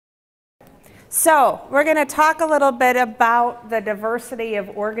So we're going to talk a little bit about the diversity of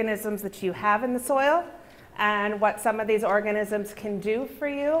organisms that you have in the soil and what some of these organisms can do for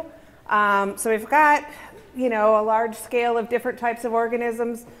you. So we've got, a large scale of different types of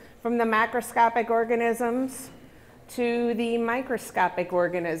organisms, from the macroscopic organisms to the microscopic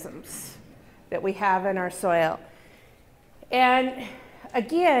organisms that we have in our soil. And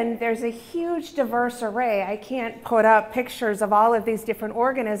again, there's a huge diverse array. I can't put up pictures of all of these different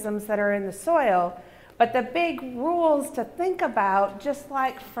organisms that are in the soil, but the big rules to think about, just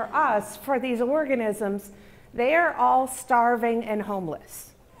like for us, for these organisms, they are all starving and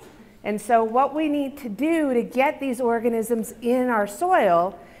homeless. And so what we need to do to get these organisms in our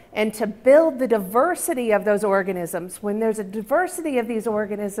soil and to build the diversity of those organisms, when there's a diversity of these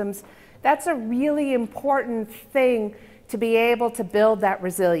organisms, that's a really important thing to be able to build that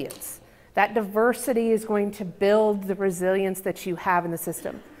resilience. That diversity is going to build the resilience that you have in the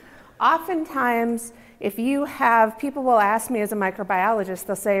system. Oftentimes, if you have, people will ask me as a microbiologist,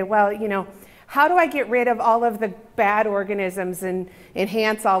 they'll say, well, how do I get rid of all of the bad organisms and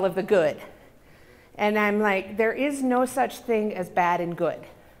enhance all of the good? And I'm like, there is no such thing as bad and good.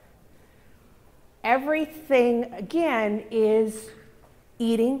 Everything, again, is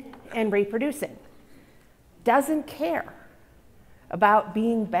eating and reproducing. Doesn't care about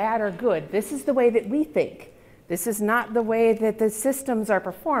being bad or good. This is the way that we think. This is not the way that the systems are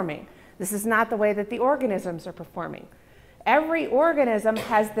performing. This is not the way that the organisms are performing. Every organism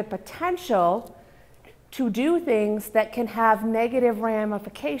has the potential to do things that can have negative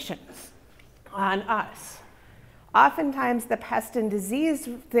ramifications on us. Oftentimes, the pest and disease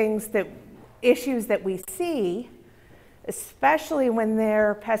issues that we see, especially when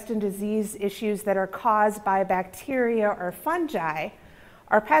they're pest and disease issues that are caused by bacteria or fungi,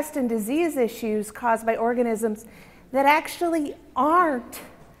 are pest and disease issues caused by organisms that actually aren't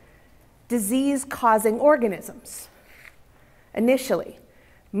disease-causing organisms. Initially,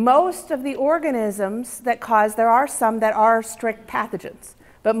 most of the organisms that cause, there are some that are strict pathogens,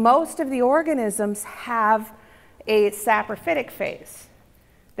 but most of the organisms have a saprophytic phase.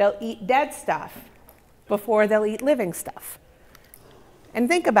 They'll eat dead stuff before they'll eat living stuff. And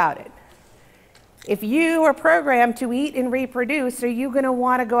think about it. If you are programmed to eat and reproduce, are you going to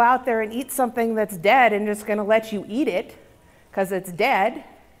want to go out there and eat something that's dead and just going to let you eat it because it's dead?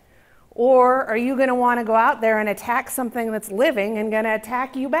 Or are you going to want to go out there and attack something that's living and going to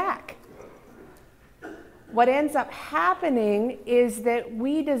attack you back? What ends up happening is that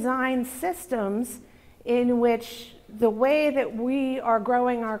we design systems in which the way that we are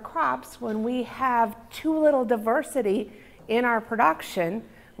growing our crops, when we have too little diversity in our production,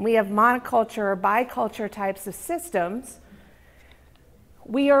 we have monoculture or biculture types of systems,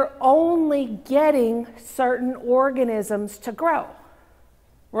 we are only getting certain organisms to grow.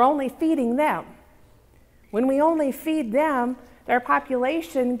 We're only feeding them. When we only feed them, their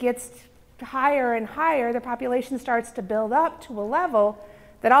population gets higher and higher. Their population starts to build up to a level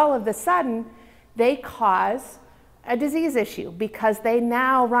that all of a sudden they cause a disease issue because they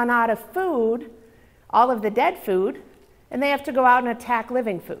now run out of food, all of the dead food, and they have to go out and attack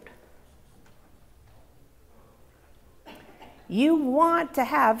living food. You want to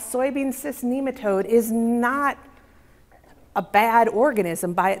have soybean cyst nematode is not a bad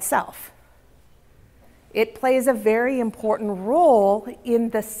organism by itself. It plays a very important role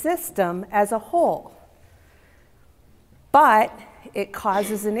in the system as a whole. But it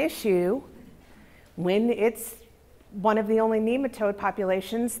causes an issue when it's one of the only nematode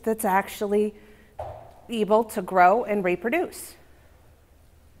populations that's actually able to grow and reproduce.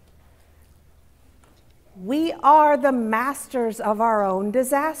 We are the masters of our own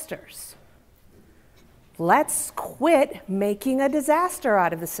disasters. Let's quit making a disaster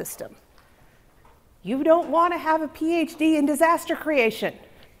out of the system. You don't want to have a PhD in disaster creation.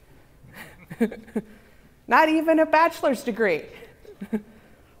 Not even a bachelor's degree.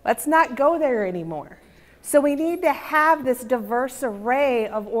 Let's not go there anymore. So we need to have this diverse array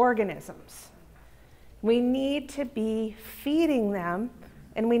of organisms. We need to be feeding them,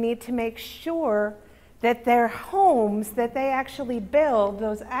 and we need to make sure that their homes that they actually build,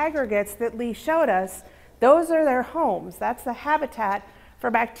 those aggregates that Lee showed us, those are their homes. That's the habitat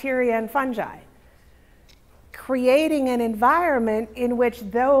for bacteria and fungi. Creating an environment in which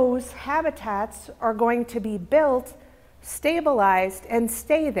those habitats are going to be built, stabilized, and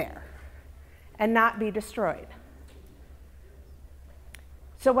stay there and not be destroyed.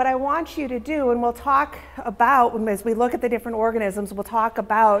 So what I want you to do, and we'll talk about, as we look at the different organisms, we'll talk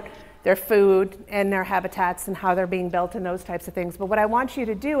about their food and their habitats and how they're being built and those types of things. But what I want you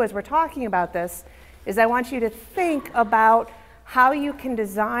to do as we're talking about this is I want you to think about how you can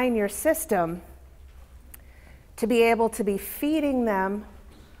design your system to be able to be feeding them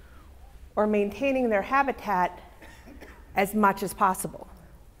or maintaining their habitat as much as possible.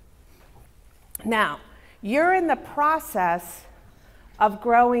 Now, you're in the process of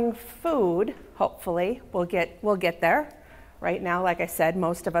growing food, hopefully. We'll get there. Right now, like I said,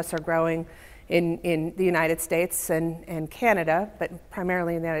 most of us are growing in the United States and Canada, but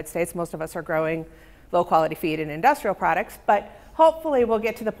primarily in the United States, most of us are growing low-quality feed and industrial products, but hopefully we'll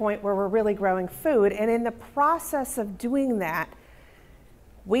get to the point where we're really growing food, and in the process of doing that,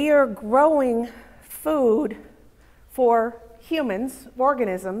 we are growing food for humans,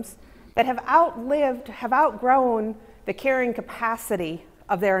 organisms, that have outgrown the carrying capacity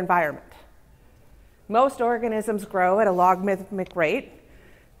of their environment. Most organisms grow at a logarithmic rate,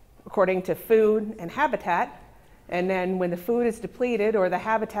 according to food and habitat, and then when the food is depleted or the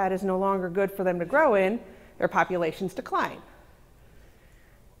habitat is no longer good for them to grow in, their populations decline.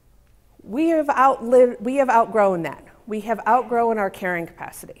 We have outgrown that. We have outgrown our carrying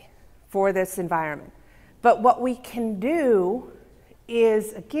capacity for this environment. But what we can do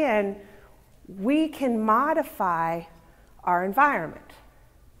is, again, we can modify our environment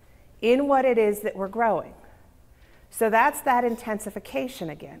in what it is that we're growing. So that's that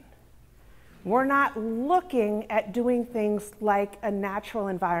intensification again. We're not looking at doing things like a natural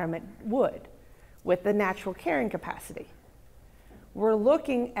environment would with the natural carrying capacity. We're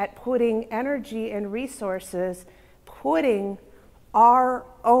looking at putting energy and resources, putting our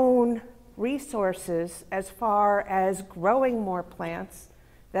own resources as far as growing more plants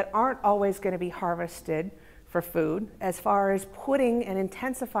that aren't always going to be harvested for food, as far as putting and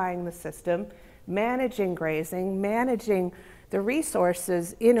intensifying the system, managing grazing, managing the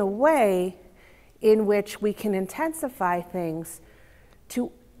resources in a way in which we can intensify things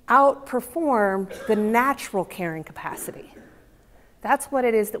to outperform the natural carrying capacity. That's what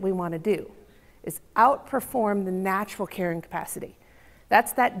it is that we want to do, is outperform the natural carrying capacity.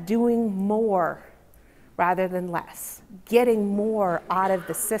 That's that doing more rather than less, getting more out of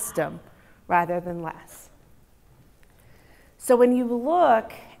the system rather than less. So when you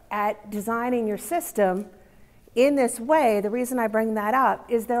look at designing your system in this way, the reason I bring that up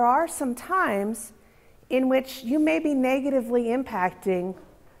is there are some times in which you may be negatively impacting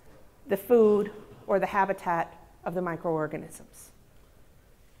the food or the habitat of the microorganisms,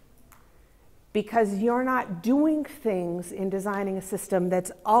 because you're not doing things in designing a system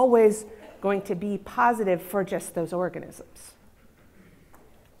that's always going to be positive for just those organisms.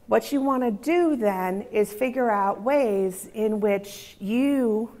 What you want to do then is figure out ways in which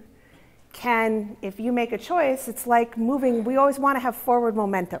you can, if you make a choice, it's like moving, we always want to have forward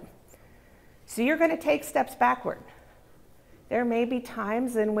momentum. So you're going to take steps backward. There may be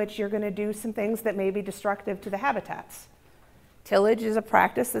times in which you're going to do some things that may be destructive to the habitats. Tillage is a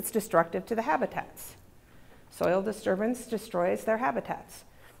practice that's destructive to the habitats. Soil disturbance destroys their habitats.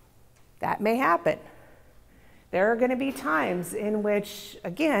 That may happen. There are going to be times in which,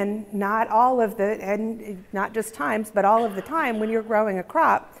 again, not all of the, and not just times, but all of the time when you're growing a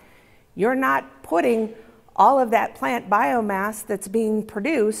crop, you're not putting all of that plant biomass that's being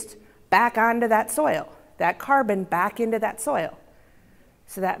produced back onto that soil, that carbon back into that soil.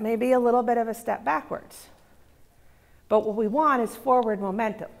 So that may be a little bit of a step backwards. But what we want is forward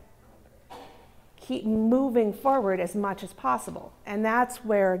momentum. Keep moving forward as much as possible. And that's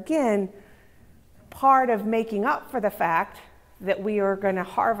where, again, part of making up for the fact that we are going to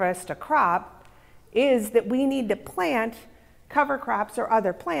harvest a crop is that we need to plant cover crops or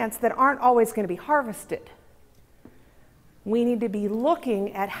other plants that aren't always going to be harvested. We need to be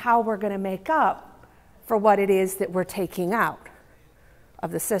looking at how we're going to make up for what it is that we're taking out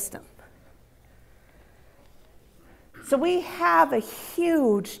of the system. So we have a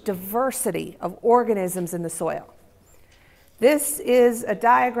huge diversity of organisms in the soil. This is a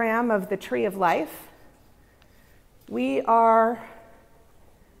diagram of the tree of life. We are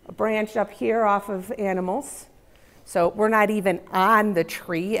a branch up here off of animals. So we're not even on the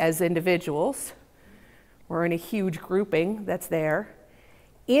tree as individuals. We're in a huge grouping that's there.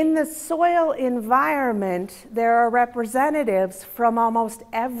 In the soil environment, there are representatives from almost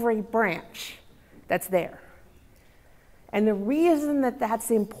every branch that's there. And the reason that that's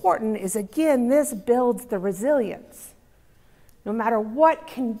important is, again, this builds the resilience. No matter what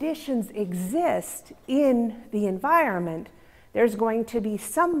conditions exist in the environment, there's going to be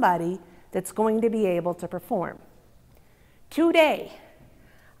somebody that's going to be able to perform. Today,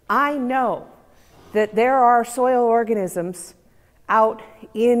 I know that there are soil organisms out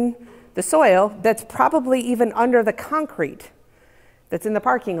in the soil that's probably even under the concrete that's in the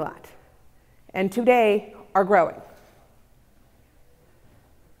parking lot, and today are growing.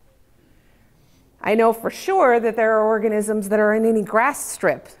 I know for sure that there are organisms that are in any grass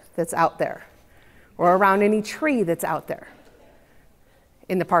strip that's out there, or around any tree that's out there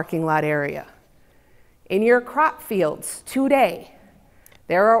in the parking lot area. In your crop fields today,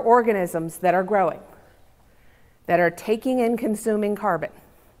 there are organisms that are growing, that are taking and consuming carbon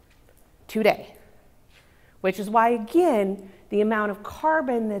today, which is why, again, the amount of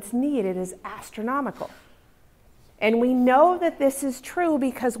carbon that's needed is astronomical. And we know that this is true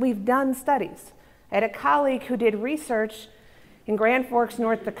because we've done studies. I had a colleague who did research in Grand Forks,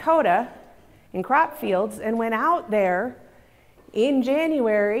 North Dakota, in crop fields, and went out there in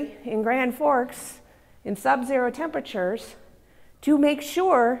January in Grand Forks in sub-zero temperatures to make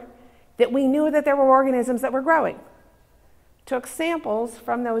sure that we knew that there were organisms that were growing. Took samples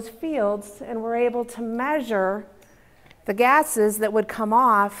from those fields and were able to measure the gases that would come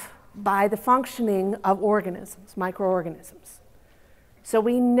off by the functioning of organisms, microorganisms. So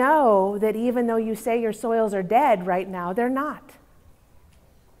we know that even though you say your soils are dead right now, they're not.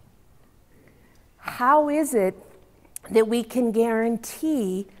 How is it that we can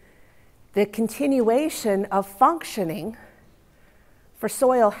guarantee the continuation of functioning for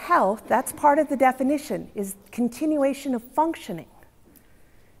soil health? That's part of the definition, is continuation of functioning,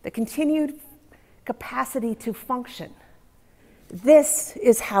 the continued capacity to function. This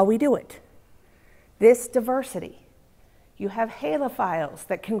is how we do it. This diversity. You have halophiles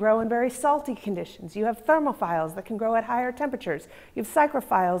that can grow in very salty conditions. You have thermophiles that can grow at higher temperatures. You have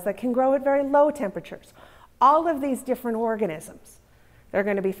psychrophiles that can grow at very low temperatures. All of these different organisms, they're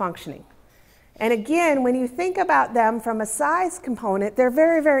going to be functioning. And again, when you think about them from a size component, they're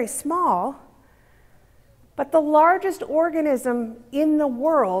very, very small. But the largest organism in the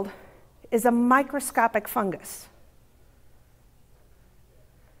world is a microscopic fungus.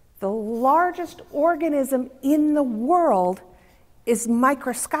 The largest organism in the world is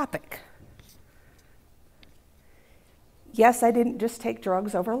microscopic. Yes, I didn't just take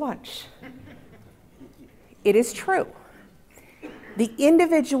drugs over lunch. It is true. The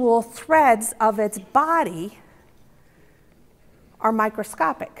individual threads of its body are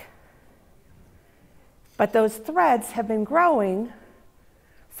microscopic. But those threads have been growing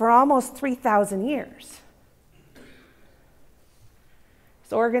for almost 3,000 years.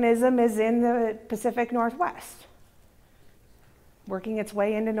 This organism is in the Pacific Northwest, working its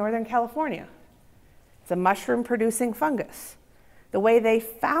way into Northern California. It's a mushroom-producing fungus. The way they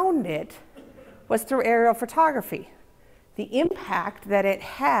found it was through aerial photography. The impact that it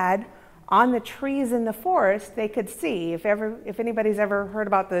had on the trees in the forest, they could see. If anybody's ever heard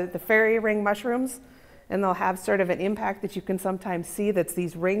about the fairy ring mushrooms, and they'll have sort of an impact that you can sometimes see, that's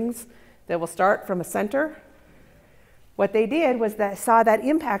these rings that will start from a center. What they did was saw that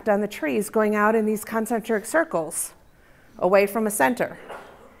impact on the trees going out in these concentric circles away from a center.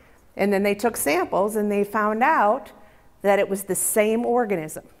 And then they took samples and they found out that it was the same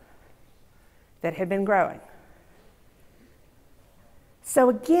organism that had been growing. So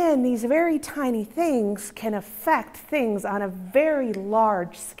again, these very tiny things can affect things on a very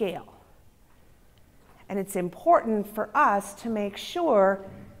large scale. And it's important for us to make sure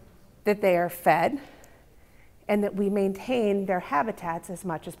that they are fed and that we maintain their habitats as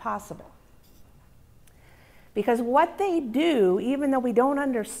much as possible. Because what they do, even though we don't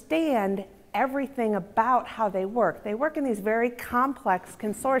understand everything about how they work in these very complex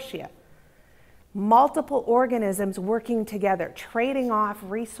consortia. Multiple organisms working together, trading off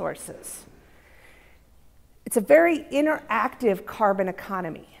resources. It's a very interactive carbon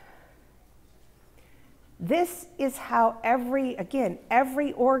economy. This is how every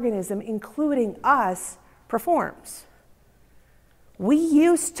organism, including us, performs. We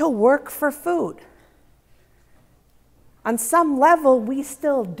used to work for food. On some level, we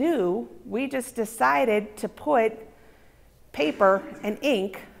still do. We just decided to put paper and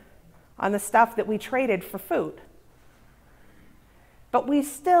ink on the stuff that we traded for food. But we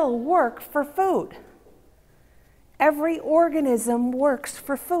still work for food. Every organism works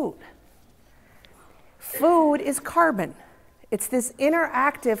for food. Food is carbon. It's this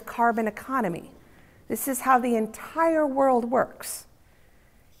interactive carbon economy. This is how the entire world works,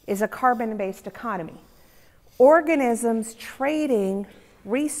 is a carbon-based economy. Organisms trading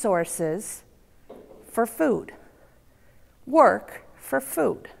resources for food, work for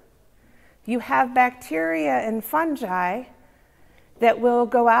food. You have bacteria and fungi that will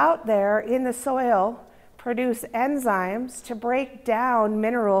go out there in the soil, produce enzymes to break down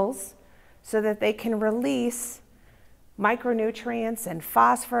minerals so that they can release micronutrients and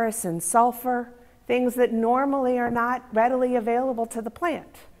phosphorus and sulfur, things that normally are not readily available to the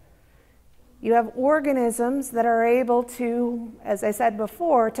plant. You have organisms that are able to, as I said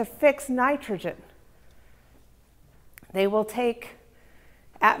before, to fix nitrogen They will take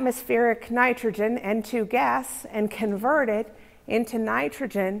atmospheric nitrogen, N2 gas, and convert it into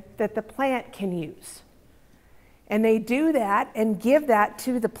nitrogen that the plant can use. And they do that and give that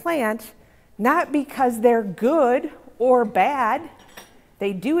to the plant, not because they're good or bad.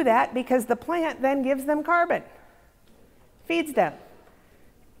 They do that because the plant then gives them carbon, feeds them.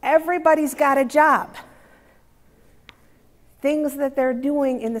 Everybody's got a job. Things that they're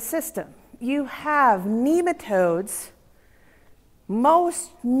doing in the system. You have nematodes.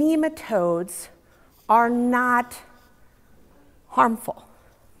 Most nematodes are not harmful.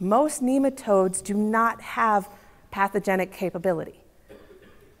 Most nematodes do not have pathogenic capability.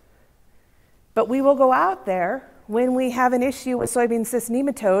 But we will go out there when we have an issue with soybean cyst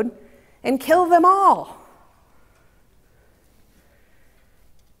nematode and kill them all.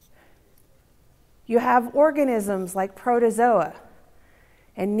 You have organisms like protozoa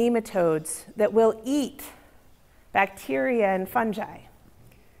and nematodes that will eat bacteria and fungi.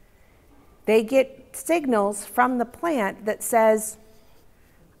 They get signals from the plant that says,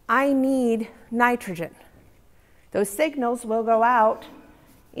 I need nitrogen. Those signals will go out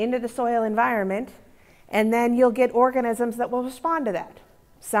into the soil environment, and then you'll get organisms that will respond to that.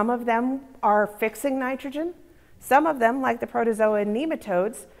 Some of them are fixing nitrogen. Some of them, like the protozoa and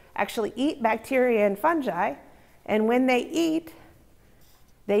nematodes, actually eat bacteria and fungi, and when they eat,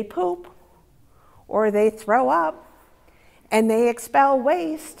 they poop or they throw up and they expel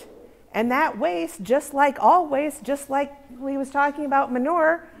waste. And that waste, just like all waste, just like we was talking about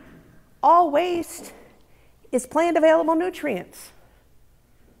manure, all waste is plant available nutrients.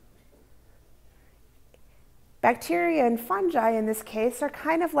 Bacteria and fungi in this case are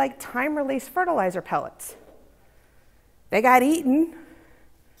kind of like time-release fertilizer pellets. They got eaten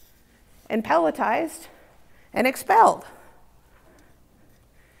and pelletized and expelled.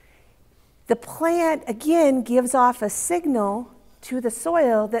 The plant, again, gives off a signal to the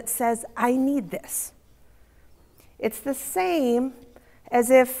soil that says, I need this. It's the same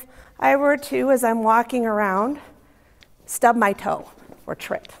as if I were to, as I'm walking around, stub my toe or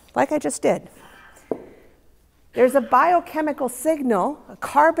trip, like I just did. There's a biochemical signal, a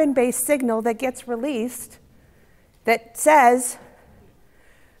carbon-based signal that gets released that says,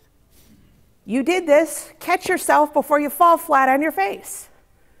 you did this, catch yourself before you fall flat on your face.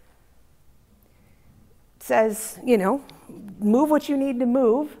 It says, move what you need to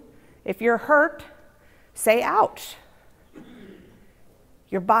move. If you're hurt, say ouch.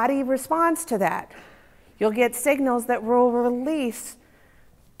 Your body responds to that. You'll get signals that will release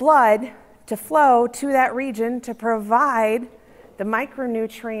blood to flow to that region to provide the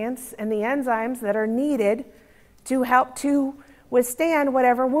micronutrients and the enzymes that are needed to help to withstand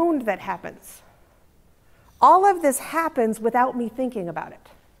whatever wound that happens. All of this happens without me thinking about it.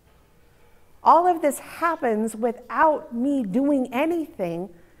 All of this happens without me doing anything,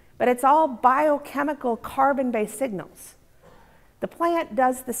 but it's all biochemical carbon-based signals. The plant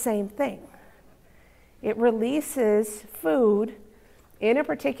does the same thing. It releases food in a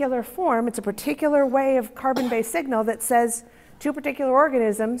particular form. It's a particular way of carbon-based signal that says to particular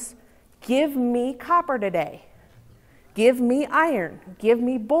organisms, give me copper today. Give me iron. Give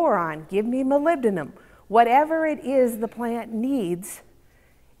me boron. Give me molybdenum. Whatever it is the plant needs,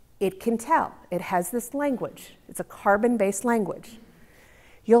 it can tell. It has this language. It's a carbon-based language.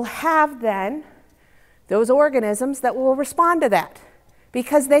 You'll have then those organisms that will respond to that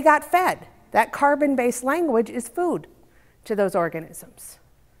because they got fed. That carbon-based language is food to those organisms.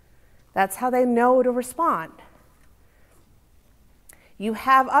 That's how they know to respond. You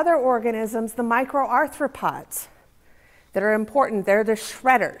have other organisms, the microarthropods, that are important. They're the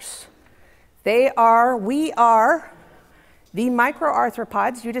shredders. We are the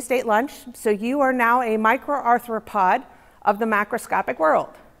microarthropods. You just ate lunch, so you are now a microarthropod of the macroscopic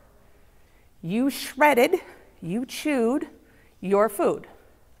world. You shredded, you chewed your food.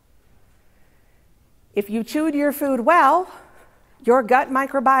 If you chewed your food well, your gut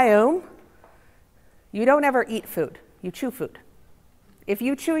microbiome, you don't ever eat food, you chew food. If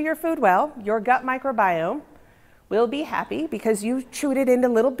you chew your food well, your gut microbiome will be happy because you chewed it into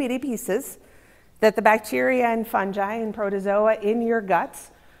little bitty pieces that the bacteria and fungi and protozoa in your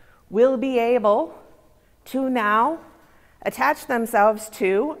guts will be able to now attach themselves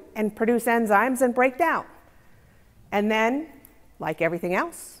to and produce enzymes and break down. And then, like everything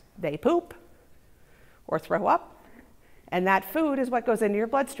else, they poop or throw up, and that food is what goes into your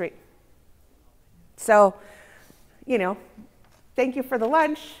bloodstream. So, thank you for the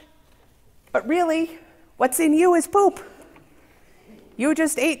lunch, but really, what's in you is poop. You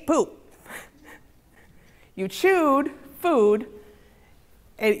just ate poop. You chewed food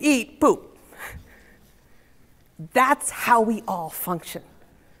and eat poop. That's how we all function.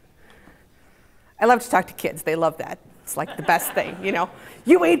 I love to talk to kids. They love that. It's like the best thing, you know.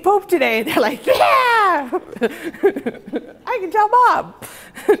 You ate poop today. They're like, yeah! I can tell Mom.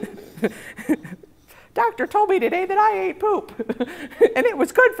 Doctor told me today that I ate poop, and it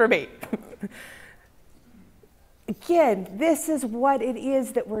was good for me. Again, this is what it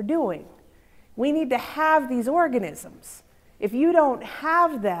is that we're doing. We need to have these organisms. If you don't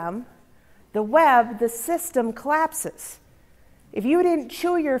have them, the web, the system collapses. If you didn't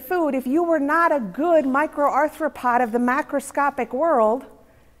chew your food, if you were not a good microarthropod of the macroscopic world,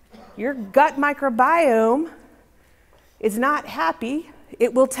 your gut microbiome is not happy.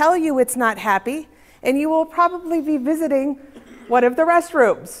 It will tell you it's not happy, and you will probably be visiting one of the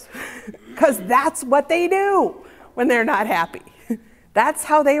restrooms, because that's what they do when they're not happy. That's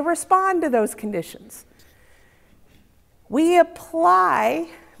how they respond to those conditions. We apply,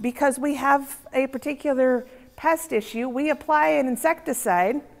 because we have a particular pest issue, we apply an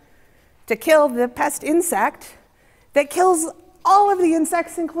insecticide to kill the pest insect that kills all of the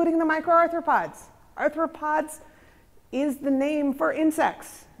insects, including the microarthropods. Arthropods is the name for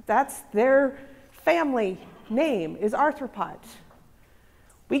insects. That's their family name, is arthropods.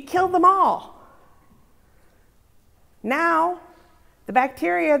 We kill them all. Now, the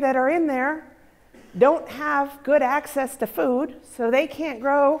bacteria that are in there don't have good access to food, so they can't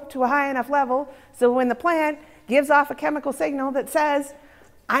grow to a high enough level. So when the plant gives off a chemical signal that says,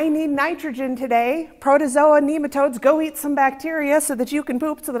 I need nitrogen today, protozoa, nematodes, go eat some bacteria so that you can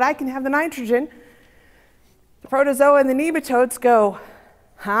poop so that I can have the nitrogen. The protozoa and the nematodes go,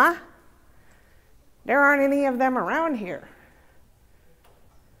 huh? There aren't any of them around here.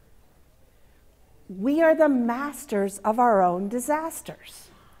 We are the masters of our own disasters.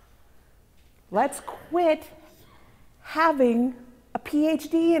 Let's quit having a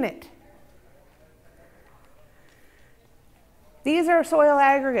PhD in it. These are soil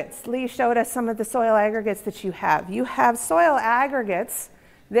aggregates. Lee showed us some of the soil aggregates that you have. You have soil aggregates.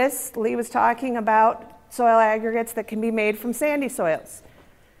 This, Lee was talking about soil aggregates that can be made from sandy soils.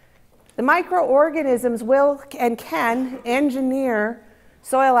 The microorganisms will and can engineer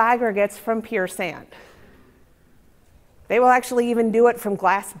soil aggregates from pure sand. They will actually even do it from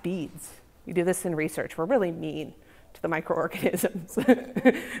glass beads. We do this in research. We're really mean to the microorganisms.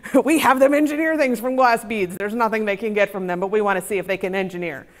 We have them engineer things from glass beads. There's nothing they can get from them, but we want to see if they can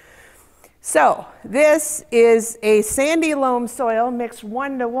engineer. So this is a sandy loam soil mixed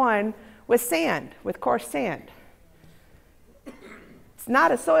 1-to-1 with sand, with coarse sand. It's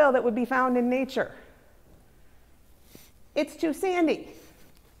not a soil that would be found in nature. It's too sandy.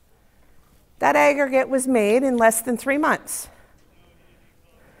 That aggregate was made in less than 3 months.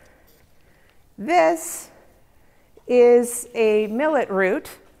 This is a millet root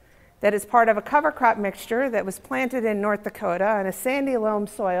that is part of a cover crop mixture that was planted in North Dakota on a sandy loam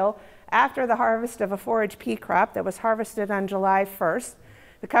soil after the harvest of a forage pea crop that was harvested on July 1st.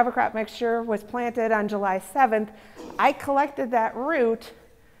 The cover crop mixture was planted on July 7th. I collected that root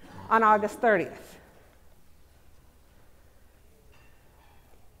on August 30th.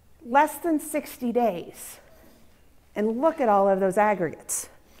 Less than 60 days. And look at all of those aggregates.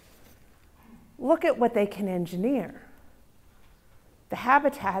 Look at what they can engineer. The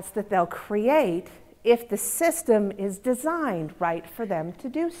habitats that they'll create if the system is designed right for them to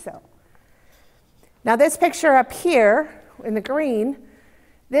do so. Now this picture up here in the green,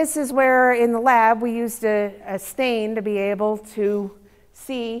 this is where in the lab we used a stain to be able to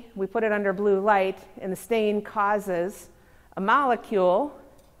see. We put it under blue light, and the stain causes a molecule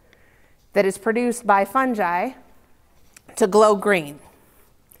that is produced by fungi to glow green.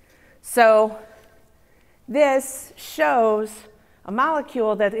 So this shows a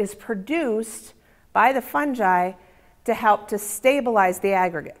molecule that is produced by the fungi to help to stabilize the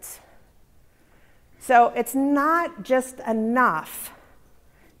aggregates. So it's not just enough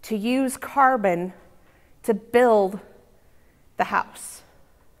to use carbon to build the house.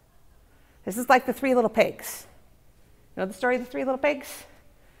 This is like the 3 little pigs. You know the story of the 3 little pigs?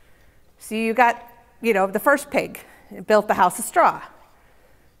 So you got, the first pig. It built the house of straw.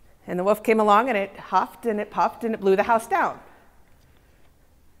 And the wolf came along and it huffed and it puffed and it blew the house down.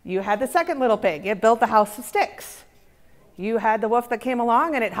 You had the second little pig. It built the house of sticks. You had the wolf that came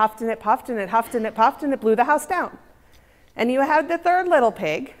along and it huffed and it puffed and it huffed and it puffed and it blew the house down. And you had the third little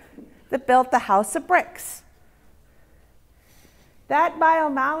pig that built the house of bricks. That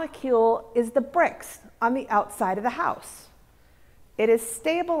biomolecule is the bricks on the outside of the house. It is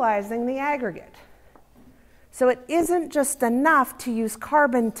stabilizing the aggregate. So it isn't just enough to use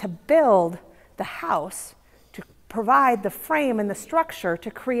carbon to build the house, to provide the frame and the structure to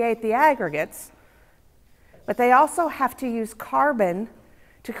create the aggregates. but they also have to use carbon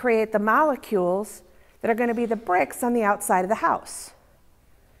to create the molecules that are going to be the bricks on the outside of the house.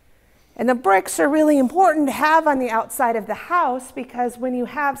 And the bricks are really important to have on the outside of the house because when you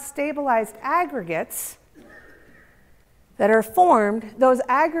have stabilized aggregates that are formed, those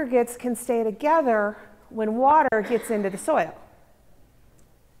aggregates can stay together when water gets into the soil.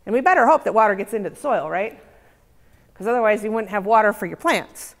 And we better hope that water gets into the soil, right? Because otherwise you wouldn't have water for your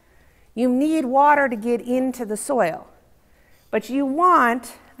plants. You need water to get into the soil, but you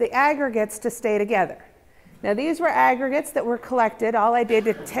want the aggregates to stay together. Now these were aggregates that were collected. All I did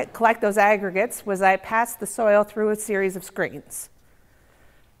to collect those aggregates was I passed the soil through a series of screens.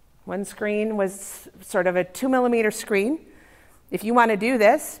 One screen was sort of a 2 millimeter screen. If you want to do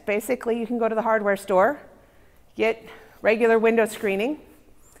this, basically you can go to the hardware store, get regular window screening,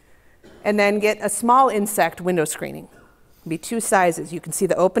 and then get a small insect window screening. It'll be 2 sizes. You can see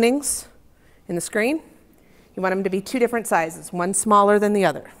the openings in the screen. You want them to be 2 different sizes, one smaller than the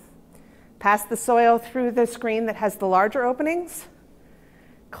other. Pass the soil through the screen that has the larger openings,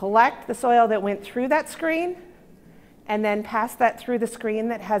 collect the soil that went through that screen, and then pass that through the screen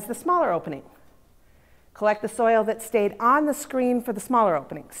that has the smaller opening. Collect the soil that stayed on the screen for the smaller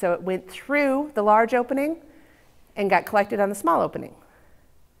opening. So it went through the large opening and got collected on the small opening.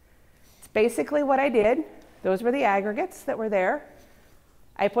 It's basically what I did. Those were the aggregates that were there.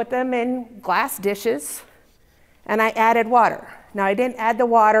 I put them in glass dishes and I added water. Now I didn't add the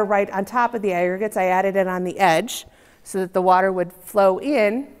water right on top of the aggregates, I added it on the edge so that the water would flow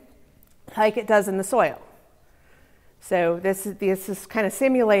in like it does in the soil. So this is kind of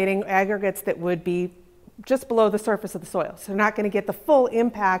simulating aggregates that would be just below the surface of the soil. So they're not going to get the full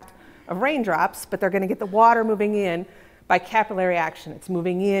impact of raindrops, but they're going to get the water moving in by capillary action. It's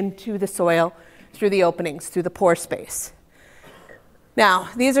moving into the soil through the openings, through the pore space. Now,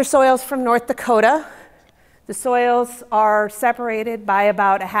 these are soils from North Dakota. The soils are separated by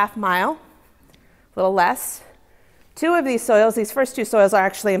about a half mile, a little less. 2 of these soils, these first 2 soils are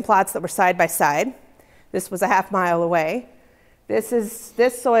actually in plots that were side by side. This was a half mile away.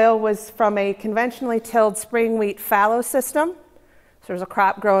 This soil was from a conventionally tilled spring wheat fallow system. So there's a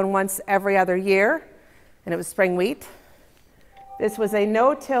crop grown once every other year, and it was spring wheat. This was a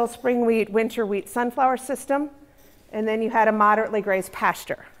no-till spring wheat, winter wheat sunflower system, and then you had a moderately grazed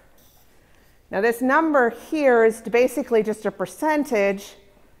pasture. Now this number here is basically just a percentage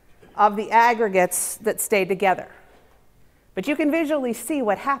of the aggregates that stayed together. But you can visually see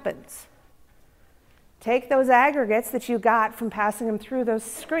what happens. Take those aggregates that you got from passing them through those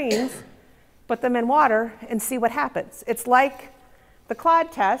screens, put them in water, and see what happens. It's like the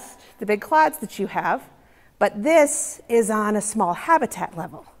clod test, the big clods that you have, but this is on a small habitat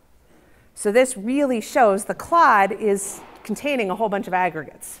level. So this really shows the clod is containing a whole bunch of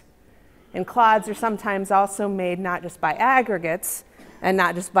aggregates. And clods are sometimes also made not just by aggregates and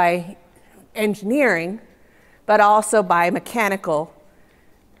not just by engineering, but also by mechanical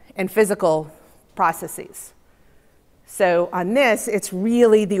and physical processes. So on this, it's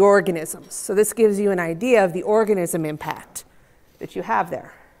really the organisms. So this gives you an idea of the organism impact that you have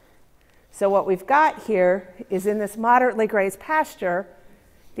there. So what we've got here is in this moderately grazed pasture,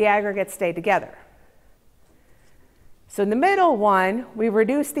 the aggregates stay together. So in the middle one, we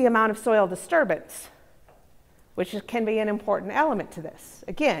reduce the amount of soil disturbance, which can be an important element to this.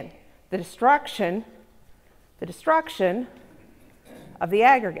 Again, the destruction of the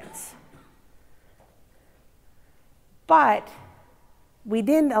aggregates. But we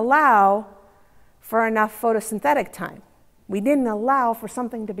didn't allow for enough photosynthetic time. We didn't allow for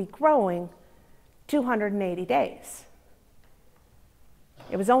something to be growing 280 days.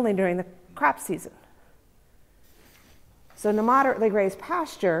 It was only during the crop season. So in the moderately grazed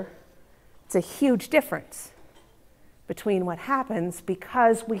pasture, it's a huge difference between what happens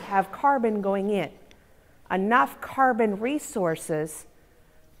because we have carbon going in. Enough carbon resources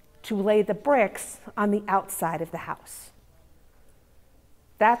to lay the bricks on the outside of the house.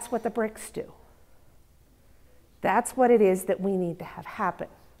 That's what the bricks do. That's what it is that we need to have happen.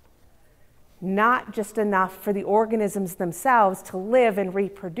 Not just enough for the organisms themselves to live and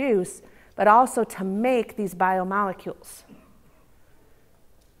reproduce, but also to make these biomolecules.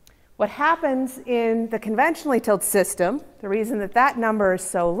 What happens in the conventionally tilled system, the reason that that number is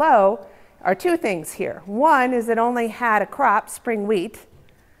so low, are 2 things here. One is it only had a crop, spring wheat,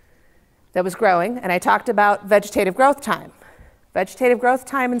 that was growing, and I talked about vegetative growth time. Vegetative growth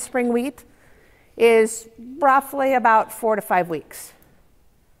time in spring wheat is roughly about 4 to 5 weeks.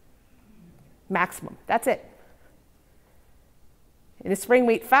 Maximum. That's it. In a spring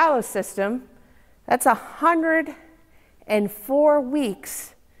wheat fallow system, that's 104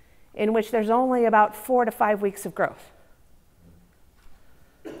 weeks in which there's only about 4 to 5 weeks of growth.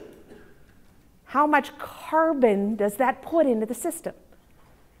 How much carbon does that put into the system?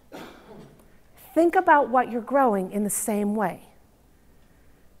 Think about what you're growing in the same way.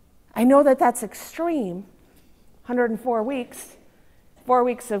 I know that that's extreme, 104 weeks, 4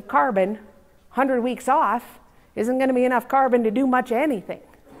 weeks of carbon, 100 weeks off, isn't going to be enough carbon to do much anything.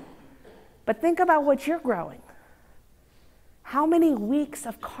 But think about what you're growing. How many weeks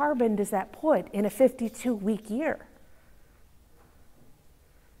of carbon does that put in a 52-week year?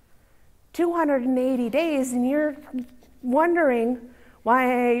 280 days, and you're wondering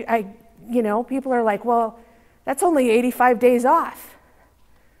why people are like, well, that's only 85 days off.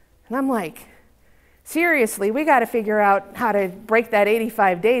 And I'm like, seriously, we got to figure out how to break that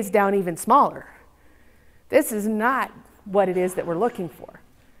 85 days down even smaller. This is not what it is that we're looking for.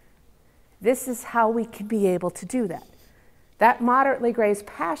 This is how we can be able to do that. That moderately grazed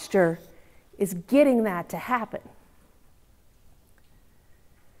pasture is getting that to happen.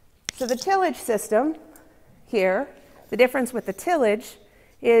 So the tillage system here, the difference with the tillage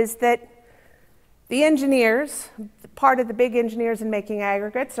is that the engineers, part of the big engineers in making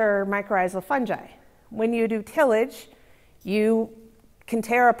aggregates are mycorrhizal fungi. When you do tillage, you can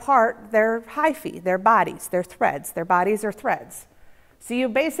tear apart their hyphae, their bodies, their threads. Their bodies are threads. So you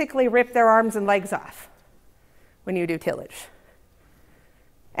basically rip their arms and legs off when you do tillage.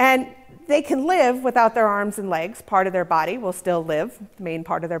 And they can live without their arms and legs. Part of their body will still live. The main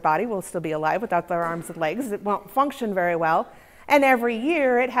part of their body will still be alive without their arms and legs. It won't function very well. And every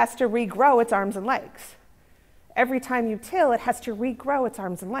year it has to regrow its arms and legs. Every time you till, it has to regrow its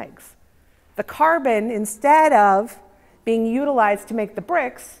arms and legs. The carbon, instead of being utilized to make the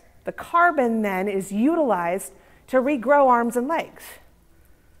bricks, the carbon then is utilized to regrow arms and legs.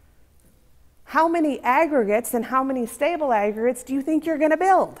 How many aggregates and how many stable aggregates do you think you're going to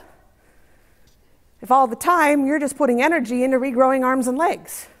build? If all the time you're just putting energy into regrowing arms and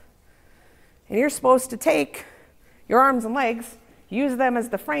legs. And you're supposed to take your arms and legs, use them as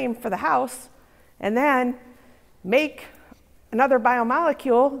the frame for the house, and then make another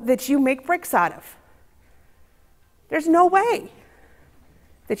biomolecule that you make bricks out of. There's no way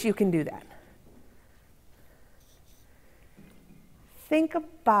that you can do that. Think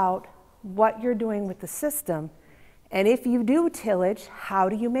about what you're doing with the system, and if you do tillage, how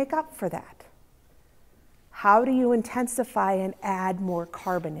do you make up for that? How do you intensify and add more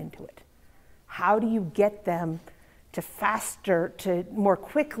carbon into it? How do you get them to faster, to more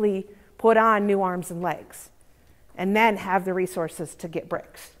quickly put on new arms and legs, and then have the resources to get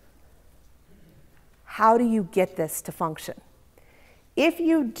bricks? How do you get this to function? If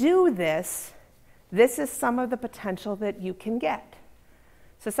you do this, this is some of the potential that you can get.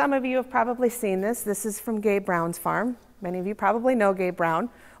 So some of you have probably seen this. This is from Gabe Brown's farm. Many of you probably know Gabe Brown.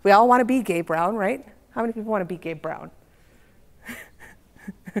 We all want to be Gabe Brown, right? How many people want to be Gabe Brown?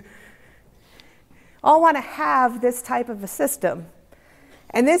 All want to have this type of a system.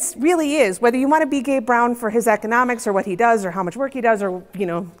 And this really is, whether you want to be Gabe Brown for his economics or what he does or how much work he does or,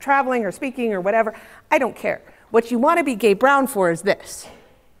 traveling or speaking or whatever, I don't care. What you want to be Gabe Brown for is this.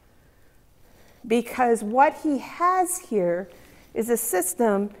 Because what he has here is a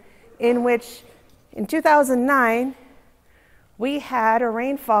system in which in 2009 we had a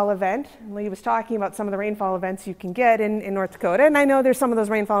rainfall event. Lee was talking about some of the rainfall events you can get in North Dakota, and I know there's some of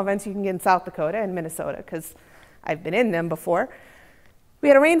those rainfall events you can get in South Dakota and Minnesota because I've been in them before. We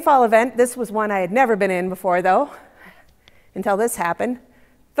had a rainfall event. This was one I had never been in before, though, until this happened.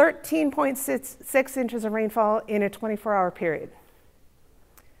 13.6 inches of rainfall in a 24-hour period.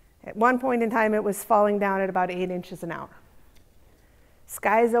 At one point in time, it was falling down at about 8 inches an hour.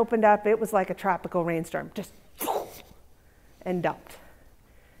 Skies opened up. It was like a tropical rainstorm, just and dumped.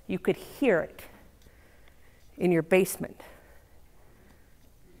 You could hear it in your basement.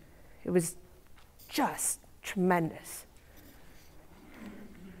 It was just tremendous.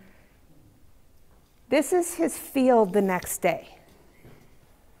 This is his field the next day.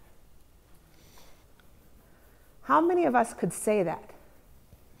 How many of us could say that?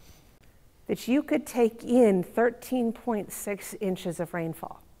 That you could take in 13.6 inches of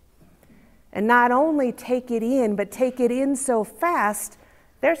rainfall. And not only take it in, but take it in so fast,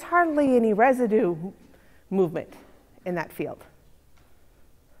 there's hardly any residue movement in that field.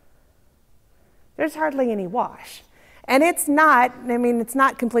 There's hardly any wash. And it's not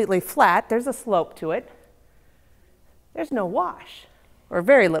completely flat. There's a slope to it. There's no wash, or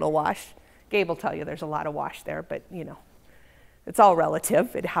very little wash. Gabe will tell you there's a lot of wash there, but it's all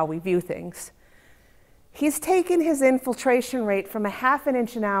relative at how we view things. He's taken his infiltration rate from 1/2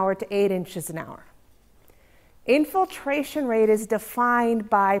 inch an hour to 8 inches an hour. Infiltration rate is defined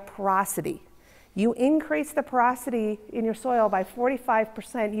by porosity. You increase the porosity in your soil by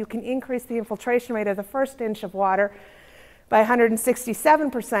 45%, you can increase the infiltration rate of the first inch of water by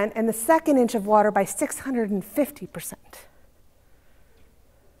 167% and the second inch of water by 650%.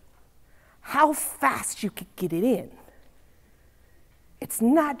 How fast you could get it in. It's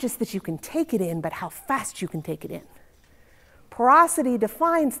not just that you can take it in, but how fast you can take it in. Porosity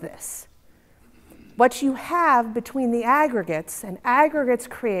defines this. What you have between the aggregates, and aggregates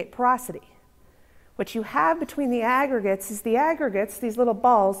create porosity. What you have between the aggregates is the aggregates, these little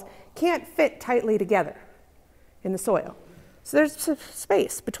balls, can't fit tightly together in the soil. So there's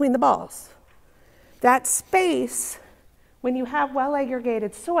space between the balls. That space, when you have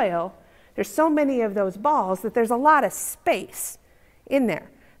well-aggregated soil, there's so many of those balls that there's a lot of space in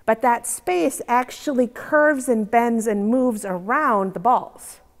there. But that space actually curves and bends and moves around the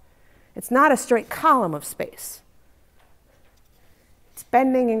balls. It's not a straight column of space. It's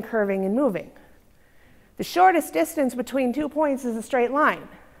bending and curving and moving. The shortest distance between 2 points is a straight line.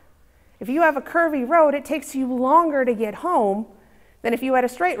 If you have a curvy road, it takes you longer to get home than if you had a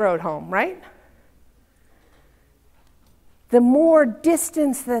straight road home, right? The more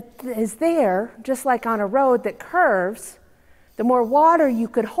distance that is there, just like on a road that curves, the more water you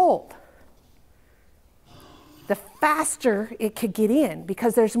could hold. The faster it could get in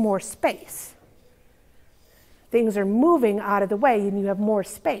because there's more space. Things are moving out of the way and you have more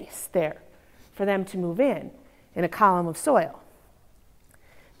space there for them to move in a column of soil.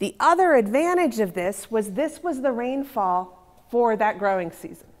 The other advantage of this was the rainfall for that growing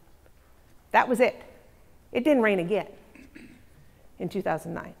season. That was it. It didn't rain again in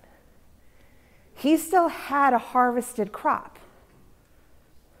 2009. He still had a harvested crop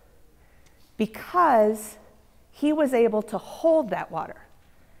because he was able to hold that water.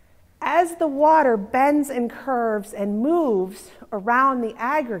 As the water bends and curves and moves around the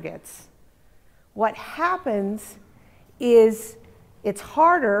aggregates, what happens is it's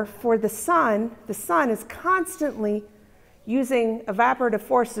harder for the sun. The sun is constantly using evaporative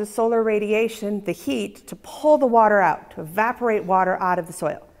forces, solar radiation, the heat, to pull the water out, to evaporate water out of the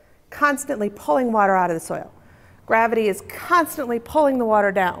soil, constantly pulling water out of the soil. Gravity is constantly pulling the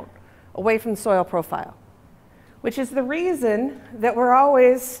water down, away from the soil profile, which is the reason that we're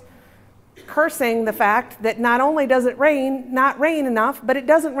always cursing the fact that not only does it not rain enough, but it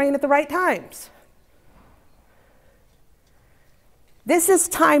doesn't rain at the right times. This is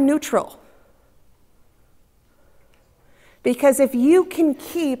time neutral. Because if you can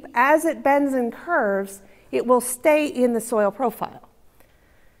keep, as it bends and curves, it will stay in the soil profile.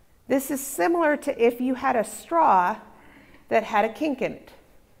 This is similar to if you had a straw that had a kink in it.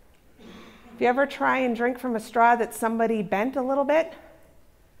 If you ever try and drink from a straw that somebody bent a little bit,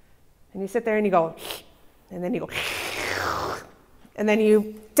 and you sit there and you go, and then you go, and then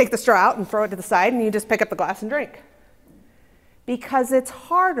you take the straw out and throw it to the side and you just pick up the glass and drink. Because it's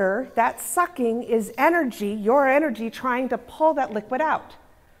harder, that sucking is energy, your energy trying to pull that liquid out.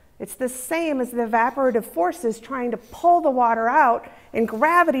 It's the same as the evaporative forces trying to pull the water out and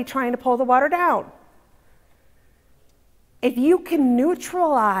gravity trying to pull the water down. If you can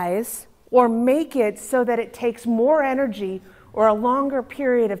neutralize or make it so that it takes more energy or a longer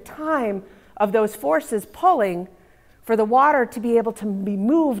period of time of those forces pulling for the water to be able to be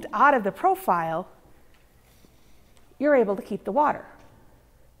moved out of the profile, you're able to keep the water.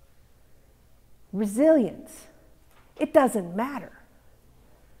 Resilience. It doesn't matter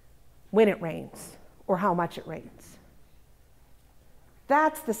when it rains or how much it rains.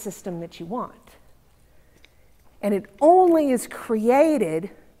 That's the system that you want. And it only is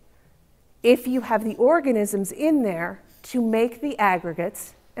created if you have the organisms in there to make the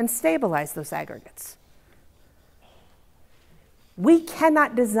aggregates and stabilize those aggregates. We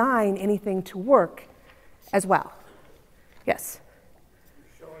cannot design anything to work as well. Yes?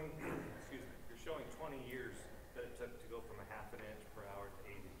 You're showing 20 years that it took to go from 1/2 inch per hour to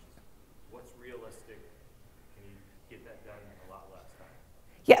 8 inches. What's realistic? Can you get that done in a lot less time?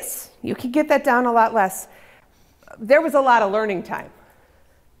 Yes, you can get that down a lot less. There was a lot of learning time.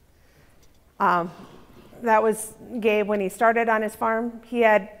 That was Gabe when he started on his farm. He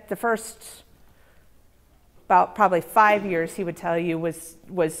had the first about probably 5 years, he would tell you,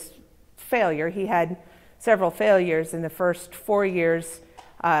 was failure. He had several failures in the first 4 years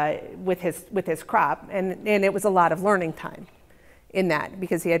with his crop, and it was a lot of learning time in that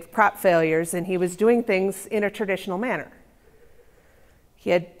because he had crop failures and he was doing things in a traditional manner.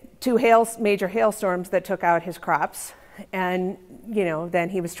 He had 2 major hailstorms that took out his crops, and then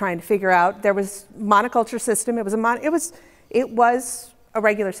he was trying to figure out, there was monoculture system. It was a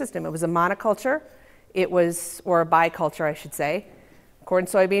regular system. It was a monoculture. or biculture, I should say, corn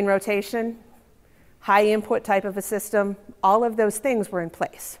soybean rotation, high input type of a system, all of those things were in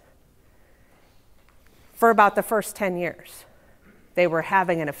place. For about the first 10 years, they were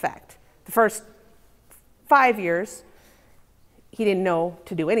having an effect. The first 5 years, he didn't know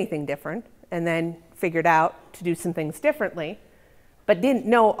to do anything different, and then figured out to do some things differently, but didn't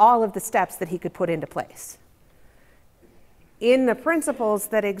know all of the steps that he could put into place. In the principles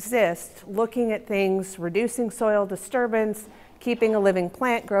that exist, looking at things, reducing soil disturbance, keeping a living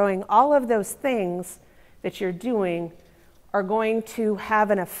plant growing, all of those things that you're doing are going to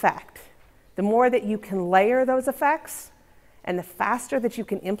have an effect. The more that you can layer those effects, and the faster that you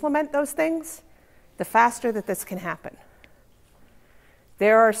can implement those things, the faster that this can happen.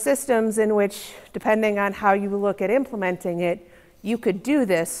 There are systems in which, depending on how you look at implementing it, you could do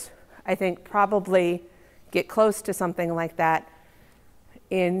this, I think probably get close to something like that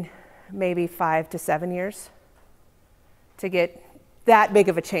in maybe 5 to 7 years to get that big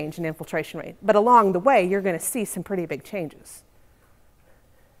of a change in infiltration rate. But along the way, you're going to see some pretty big changes.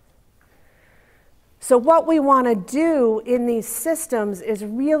 So what we want to do in these systems is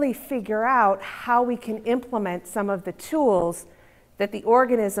really figure out how we can implement some of the tools that the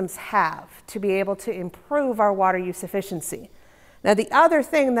organisms have to be able to improve our water use efficiency. Now, the other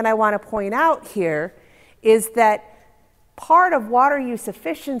thing that I want to point out here is that part of water use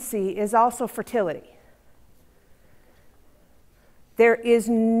efficiency is also fertility. There is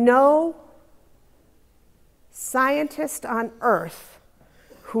no scientist on earth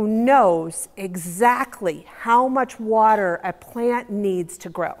who knows exactly how much water a plant needs to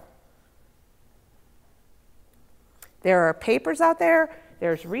grow. There are papers out there,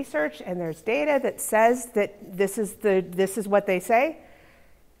 there's research, and there's data that says that this is what they say.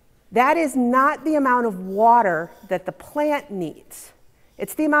 That is not the amount of water that the plant needs.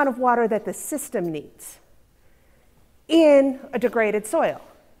 It's the amount of water that the system needs in a degraded soil,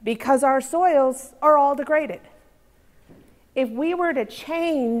 because our soils are all degraded. If we were to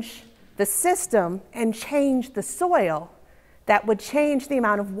change the system and change the soil, that would change the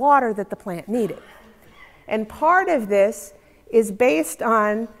amount of water that the plant needed. And part of this is based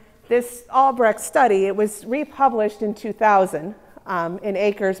on this Albrecht study. It was republished in 2000 in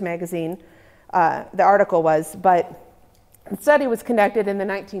Acres magazine, the article was, but the study was conducted in the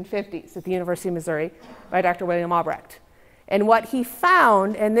 1950s at the University of Missouri by Dr. William Albrecht. And what he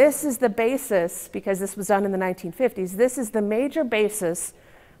found, and this is the basis, because this was done in the 1950s, this is the major basis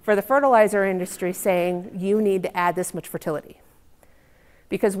for the fertilizer industry saying you need to add this much fertility.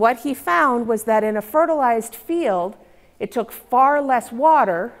 Because what he found was that in a fertilized field, it took far less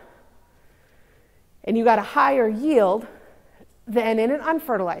water and you got a higher yield than in an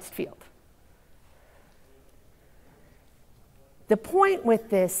unfertilized field. The point with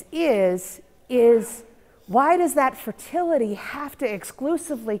this is why does that fertility have to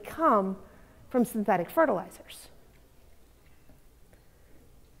exclusively come from synthetic fertilizers?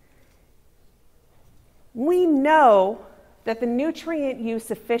 We know that the nutrient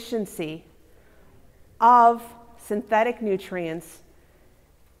use efficiency of synthetic nutrients,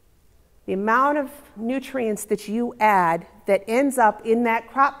 the amount of nutrients that you add that ends up in that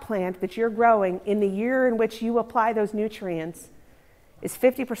crop plant that you're growing in the year in which you apply those nutrients, is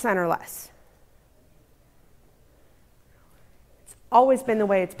 50% or less. It's always been the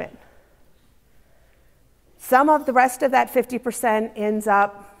way it's been. Some of the rest of that 50% ends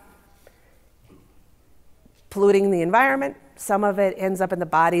up polluting the environment. Some of it ends up in the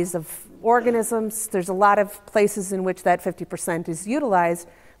bodies of organisms. There's a lot of places in which that 50% is utilized,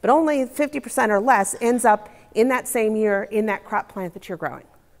 but only 50% or less ends up in that same year in that crop plant that you're growing.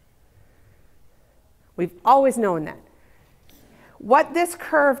 We've always known that. What this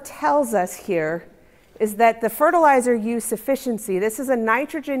curve tells us here is that the fertilizer use efficiency, this is a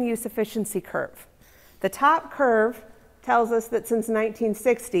nitrogen use efficiency curve. The top curve tells us that since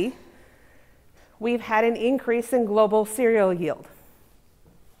 1960, we've had an increase in global cereal yield.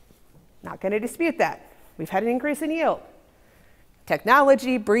 Not going to dispute that. We've had an increase in yield.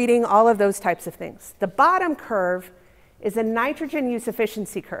 Technology, breeding, all of those types of things. The bottom curve is a nitrogen use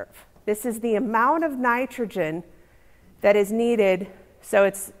efficiency curve. This is the amount of nitrogen that is needed, so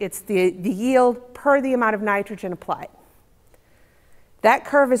it's the yield per the amount of nitrogen applied. That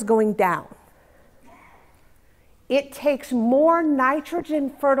curve is going down. It takes more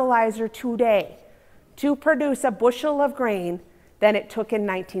nitrogen fertilizer today to produce a bushel of grain than it took in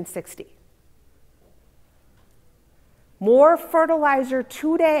 1960. More fertilizer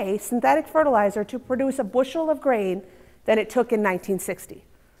today, synthetic fertilizer, to produce a bushel of grain than it took in 1960.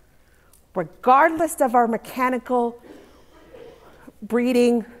 Regardless of our mechanical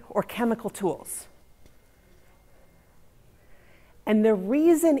breeding or chemical tools. And the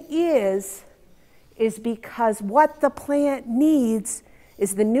reason is because what the plant needs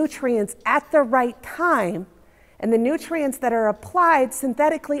is the nutrients at the right time, and the nutrients that are applied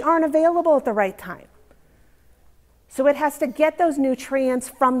synthetically aren't available at the right time. So it has to get those nutrients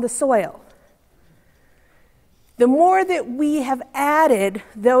from the soil. The more that we have added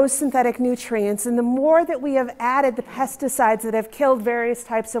those synthetic nutrients, and the more that we have added the pesticides that have killed various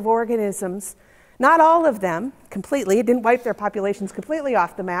types of organisms, not all of them completely, it didn't wipe their populations completely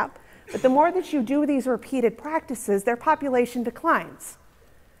off the map, but the more that you do these repeated practices, their population declines.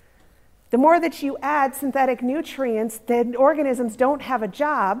 The more that you add synthetic nutrients, then organisms don't have a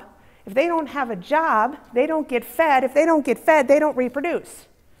job. If they don't have a job, they don't get fed. If they don't get fed, they don't reproduce.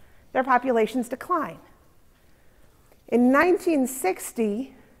 Their populations decline. In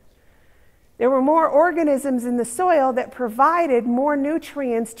 1960, there were more organisms in the soil that provided more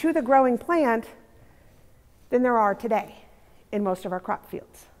nutrients to the growing plant than there are today in most of our crop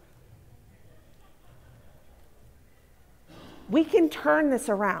fields. We can turn this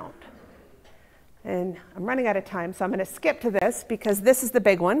around. And I'm running out of time, so I'm going to skip to this because this is the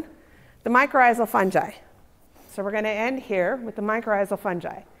big one, the mycorrhizal fungi. So we're going to end here with the mycorrhizal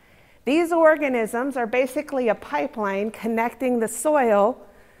fungi. These organisms are basically a pipeline connecting the soil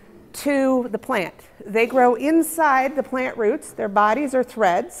to the plant. They grow inside the plant roots. Their bodies are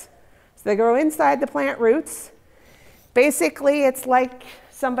threads. So they grow inside the plant roots. Basically, it's like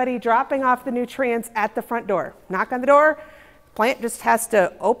somebody dropping off the nutrients at the front door. Knock on the door. Plant just has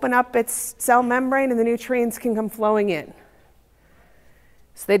to open up its cell membrane and the nutrients can come flowing in.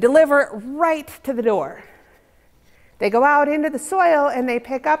 So they deliver it right to the door. They go out into the soil and they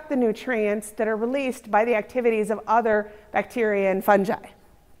pick up the nutrients that are released by the activities of other bacteria and fungi.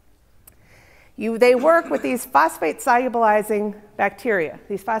 They work with these phosphate-solubilizing bacteria.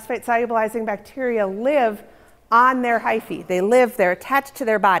 These phosphate-solubilizing bacteria live on their hyphae. They're attached to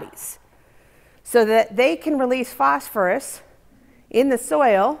their bodies so that they can release phosphorus in the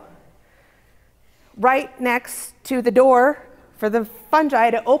soil right next to the door for the fungi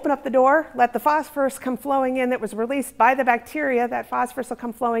to open up the door, let the phosphorus come flowing in that was released by the bacteria. That phosphorus will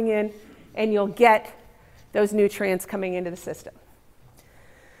come flowing in, and you'll get those nutrients coming into the system.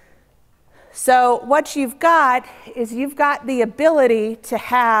 So what you've got is you've got the ability to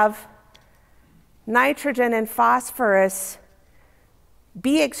have nitrogen and phosphorus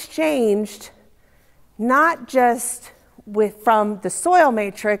be exchanged not just from the soil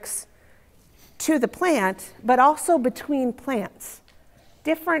matrix to the plant, but also between plants.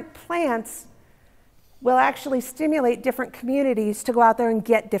 Different plants will actually stimulate different communities to go out there and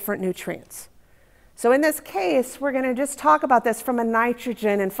get different nutrients. So in this case, we're going to just talk about this from a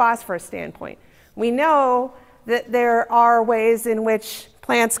nitrogen and phosphorus standpoint. We know that there are ways in which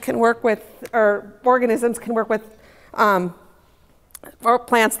plants can work with, or organisms can work with, or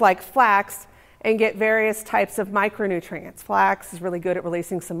plants like flax and get various types of micronutrients. Flax is really good at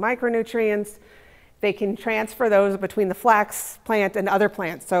releasing some micronutrients. They can transfer those between the flax plant and other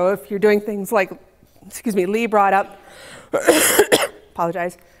plants. So if you're doing things like, Lee brought up,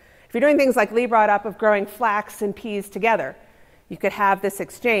 apologize. If you're doing things like Lee brought up of growing flax and peas together, you could have this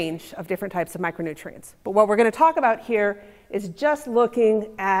exchange of different types of micronutrients. But what we're going to talk about here is just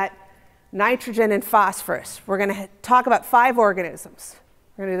looking at nitrogen and phosphorus. We're going to talk about 5 organisms.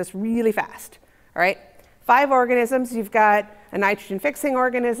 We're going to do this really fast. All right? 5 organisms. You've got a nitrogen-fixing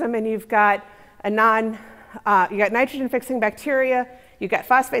organism, and you've got you got nitrogen-fixing bacteria. You've got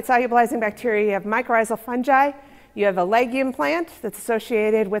phosphate-solubilizing bacteria. You have mycorrhizal fungi. You have a legume plant that's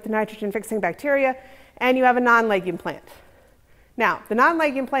associated with nitrogen-fixing bacteria, and you have a non-legume plant. Now, the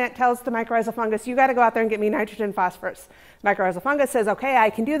non-legume plant tells the mycorrhizal fungus, you got to go out there and get me nitrogen and phosphorus. Mycorrhizal fungus says, okay, I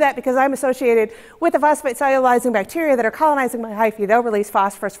can do that because I'm associated with the phosphate-solubilizing bacteria that are colonizing my hyphae. They'll release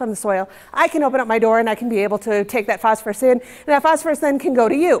phosphorus from the soil. I can open up my door and I can be able to take that phosphorus in, and that phosphorus then can go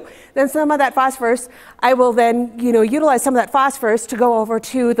to you. Then some of that phosphorus, I will then, utilize some of that phosphorus to go over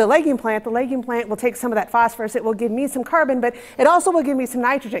to the legume plant. The legume plant will take some of that phosphorus. It will give me some carbon, but it also will give me some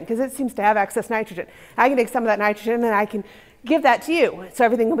nitrogen because it seems to have excess nitrogen. I can take some of that nitrogen and I can give that to you, so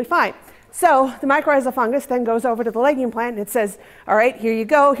everything will be fine. So the mycorrhizal fungus then goes over to the legume plant and it says, all right, here you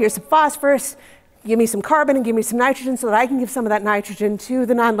go, here's some phosphorus, give me some carbon and give me some nitrogen so that I can give some of that nitrogen to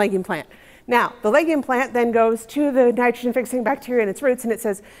the non-legume plant. Now, the legume plant then goes to the nitrogen-fixing bacteria in its roots and it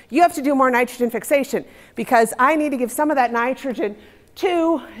says, you have to do more nitrogen fixation because I need to give some of that nitrogen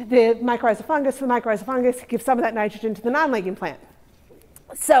to the mycorrhizal fungus. The mycorrhizal fungus gives some of that nitrogen to the non-legume plant.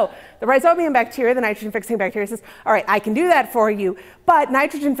 So the rhizobium bacteria, the nitrogen-fixing bacteria, says, all right, I can do that for you, but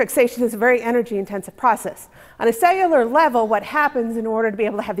nitrogen fixation is a very energy-intensive process. On a cellular level, what happens in order to be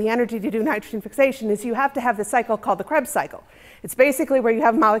able to have the energy to do nitrogen fixation is you have to have the cycle called the Krebs cycle. It's basically where you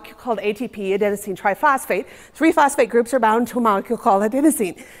have a molecule called ATP, adenosine triphosphate. 3 phosphate groups are bound to a molecule called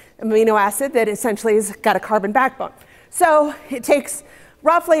adenosine, amino acid that essentially has got a carbon backbone. So it takes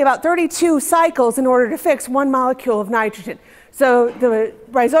roughly about 32 cycles in order to fix 1 molecule of nitrogen. So the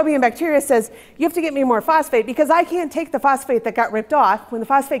rhizobium bacteria says, you have to get me more phosphate because I can't take the phosphate that got ripped off. When the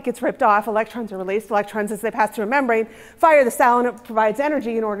phosphate gets ripped off, electrons are released. Electrons, as they pass through a membrane, fire the cell, and it provides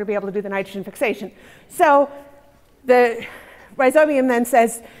energy in order to be able to do the nitrogen fixation. So the rhizobium then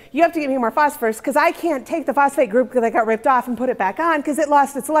says, you have to give me more phosphorus because I can't take the phosphate group that got ripped off and put it back on because it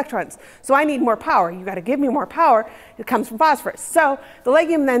lost its electrons. So I need more power. You've got to give me more power. It comes from phosphorus. So the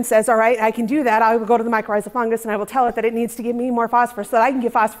legume then says, all right, I can do that. I will go to the mycorrhizal fungus and I will tell it that it needs to give me more phosphorus so that I can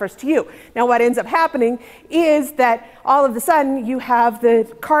give phosphorus to you. Now what ends up happening is that all of a sudden you have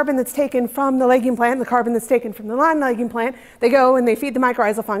the carbon that's taken from the legume plant and the carbon that's taken from the non-legume plant. They go and they feed the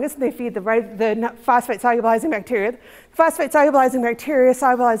mycorrhizal fungus and they feed the phosphate solubilizing bacteria. The phosphate solubilizing bacteria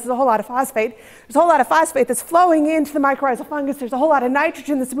solubilizes a whole lot of phosphate. There's a whole lot of phosphate that's flowing into the mycorrhizal fungus. There's a whole lot of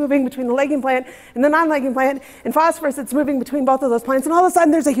nitrogen that's moving between the legume plant and the non-legume plant, and phosphorus that's moving between both of those plants. And all of a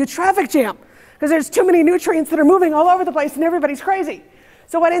sudden there's a huge traffic jam because there's too many nutrients that are moving all over the place and everybody's crazy.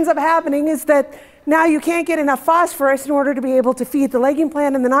 So what ends up happening is that now you can't get enough phosphorus in order to be able to feed the legume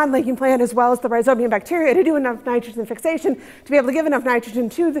plant and the non-legume plant as well as the rhizobium bacteria to do enough nitrogen fixation to be able to give enough nitrogen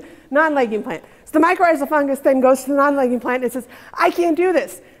to the non-legume plant. So the mycorrhizal fungus then goes to the non-legume plant and says, I can't do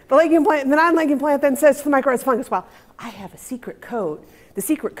this. The legume plant and the non-legume plant then says to the mycorrhizal fungus, well, I have a secret code. The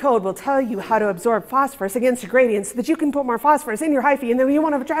secret code will tell you how to absorb phosphorus against your gradient so that you can put more phosphorus in your hyphae and then you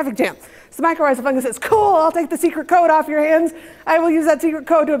won't have a traffic jam. So the mycorrhizal fungus says, cool, I'll take the secret code off your hands. I will use that secret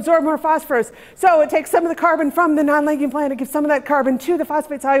code to absorb more phosphorus. So it takes some of the carbon from the non-legume plant and gives some of that carbon to the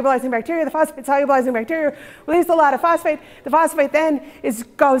phosphate solubilizing bacteria. The phosphate solubilizing bacteria release a lot of phosphate. The phosphate then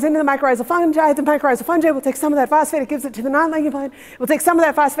goes into the mycorrhizal fungi. The mycorrhizal fungi will take some of that phosphate. It gives it to the non-legume plant. It will take some of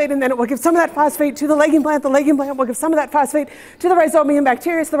that phosphate and then it will give some of that phosphate to the legume plant. The legume plant will give some of that phosphate to the rhizobium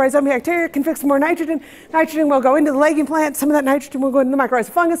bacteria. So the rhizobium bacteria can fix more nitrogen. Nitrogen will go into the legume plant. Some of that nitrogen will go into the mycorrhizal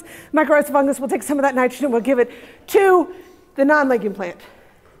fungus. The mycorrhizal fungus will take some of that nitrogen and will give it to the non-legume plant.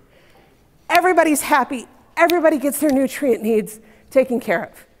 Everybody's happy. Everybody gets their nutrient needs taken care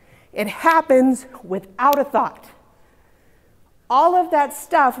of. It happens without a thought. All of that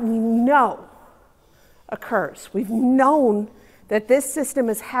stuff we know occurs. We've known that this system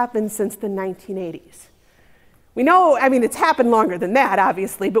has happened since the 1980s. We know, I mean, it's happened longer than that,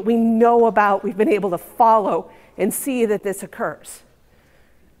 obviously, but we know about, we've been able to follow and see that this occurs.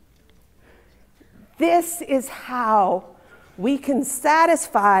 This is how we can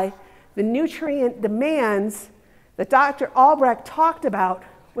satisfy the nutrient demands that Dr. Albrecht talked about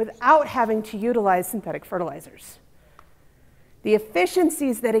without having to utilize synthetic fertilizers. The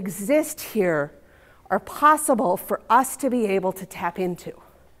efficiencies that exist here are possible for us to be able to tap into.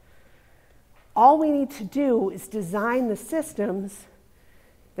 All we need to do is design the systems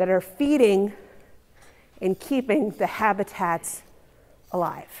that are feeding and keeping the habitats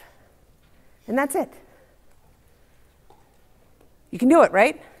alive. And that's it. You can do it,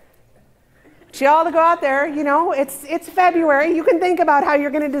 right? You all to go out there, you know, it's February. You can think about how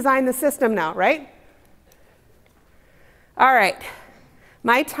you're going to design the system now, right? All right.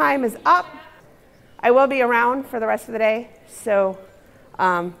 My time is up. I will be around for the rest of the day, so,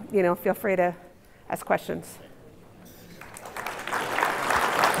 you know, feel free to ask questions.